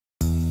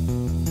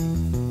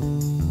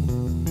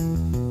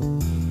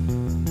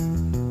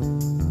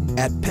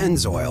At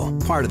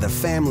Pennzoil, part of the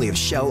family of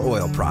Shell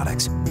oil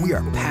products, we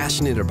are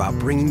passionate about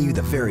bringing you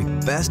the very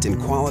best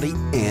in quality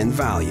and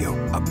value.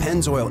 A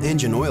Pennzoil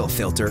engine oil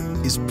filter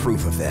is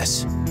proof of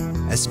this.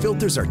 As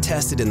filters are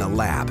tested in the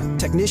lab,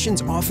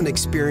 technicians often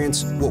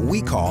experience what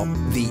we call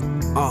the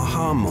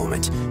aha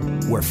moment,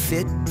 where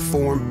fit,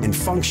 form, and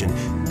function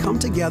come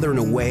together in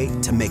a way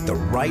to make the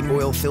right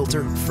oil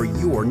filter for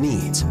your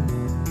needs.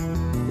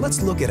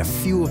 Let's look at a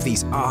few of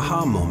these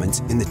aha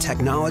moments in the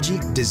technology,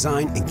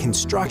 design, and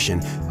construction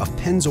of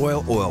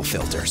Pennzoil oil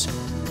filters.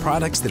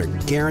 Products that are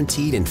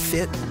guaranteed in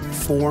fit,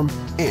 form,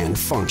 and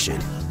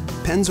function.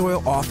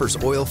 Pennzoil offers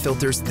oil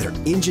filters that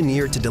are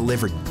engineered to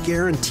deliver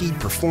guaranteed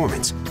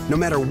performance, no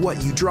matter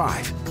what you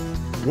drive.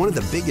 One of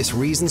the biggest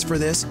reasons for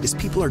this is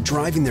people are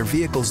driving their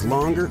vehicles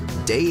longer,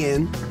 day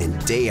in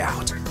and day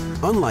out.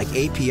 Unlike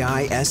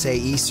API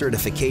SAE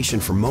certification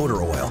for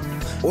motor oil,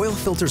 oil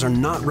filters are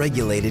not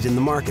regulated in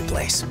the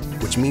marketplace,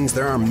 which means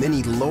there are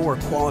many lower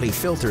quality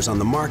filters on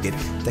the market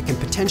that can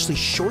potentially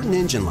shorten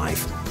engine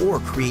life or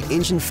create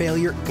engine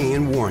failure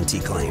and warranty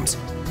claims.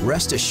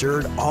 Rest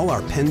assured, all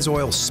our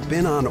Pennzoil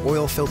spin-on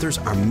oil filters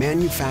are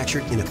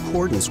manufactured in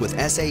accordance with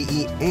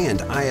SAE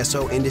and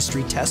ISO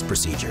industry test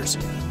procedures.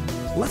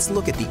 Let's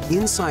look at the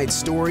inside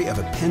story of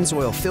a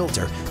Pennzoil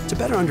filter to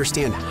better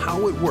understand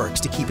how it works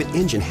to keep an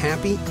engine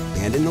happy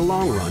and, in the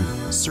long run,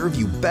 serve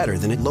you better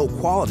than a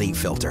low-quality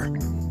filter.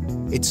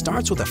 It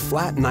starts with a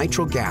flat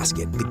nitrile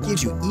gasket that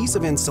gives you ease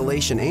of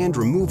installation and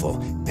removal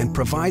and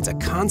provides a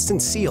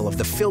constant seal of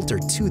the filter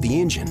to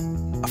the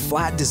engine. A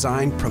flat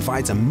design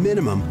provides a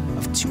minimum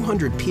of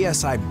 200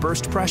 psi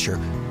burst pressure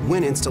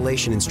when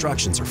installation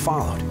instructions are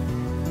followed.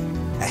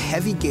 A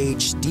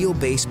heavy-gauge steel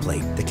base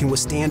plate that can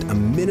withstand a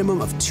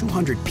minimum of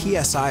 200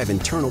 psi of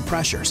internal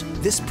pressures.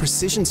 This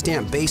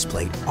precision-stamped base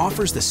plate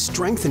offers the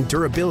strength and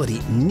durability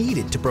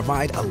needed to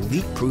provide a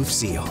leak-proof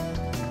seal.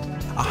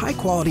 A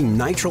high-quality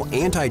nitrile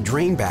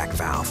anti-drain back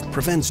valve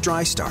prevents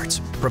dry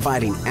starts,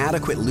 providing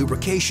adequate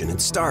lubrication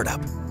and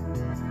startup.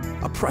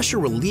 A pressure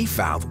relief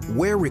valve,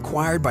 where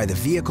required by the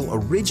vehicle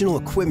original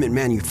equipment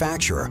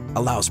manufacturer,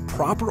 allows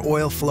proper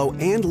oil flow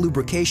and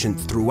lubrication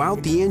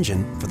throughout the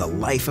engine for the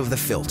life of the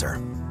filter.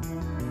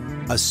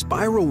 A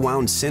spiral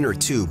wound center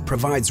tube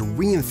provides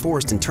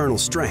reinforced internal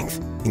strength,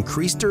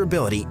 increased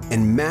durability,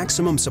 and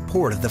maximum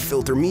support of the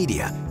filter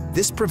media.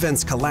 This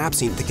prevents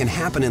collapsing that can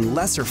happen in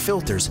lesser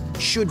filters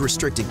should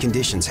restricted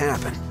conditions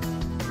happen.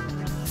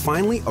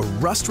 Finally, a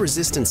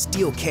rust-resistant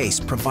steel case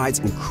provides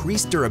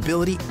increased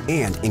durability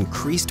and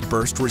increased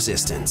burst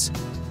resistance.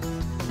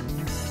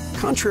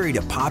 Contrary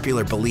to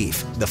popular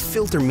belief, the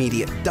filter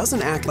media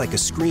doesn't act like a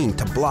screen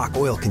to block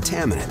oil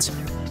contaminants.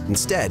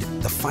 Instead,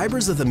 the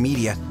fibers of the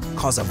media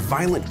cause a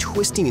violent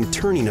twisting and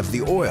turning of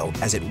the oil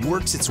as it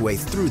works its way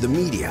through the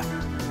media,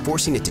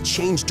 forcing it to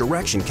change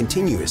direction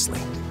continuously.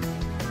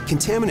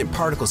 Contaminant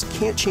particles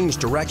can't change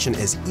direction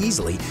as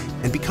easily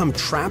and become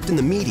trapped in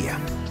the media.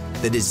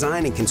 The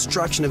design and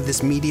construction of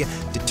this media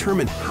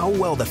determine how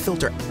well the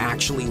filter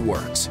actually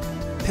works.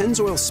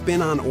 Pennzoil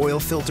spin-on oil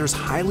filter's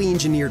highly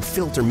engineered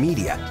filter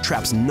media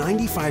traps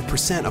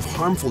 95% of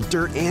harmful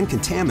dirt and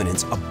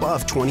contaminants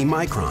above 20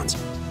 microns.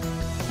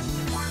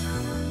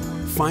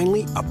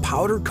 Finally, a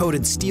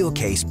powder-coated steel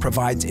case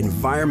provides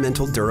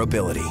environmental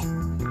durability.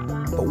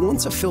 But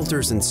once a filter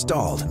is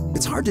installed,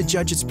 it's hard to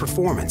judge its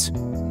performance.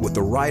 With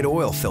the right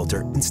oil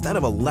filter, instead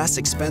of a less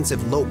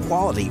expensive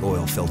low-quality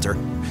oil filter,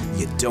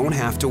 you don't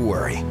have to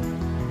worry.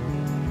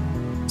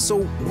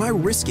 So why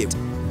risk it?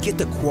 Get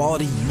the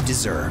quality you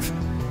deserve.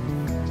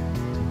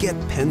 Get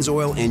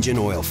Pennzoil engine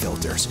oil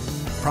filters,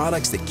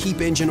 products that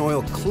keep engine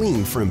oil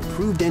clean for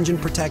improved engine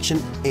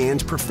protection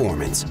and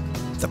performance.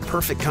 The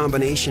perfect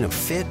combination of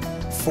fit,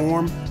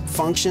 form,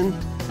 function,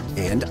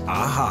 and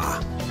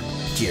aha,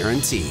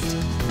 guaranteed.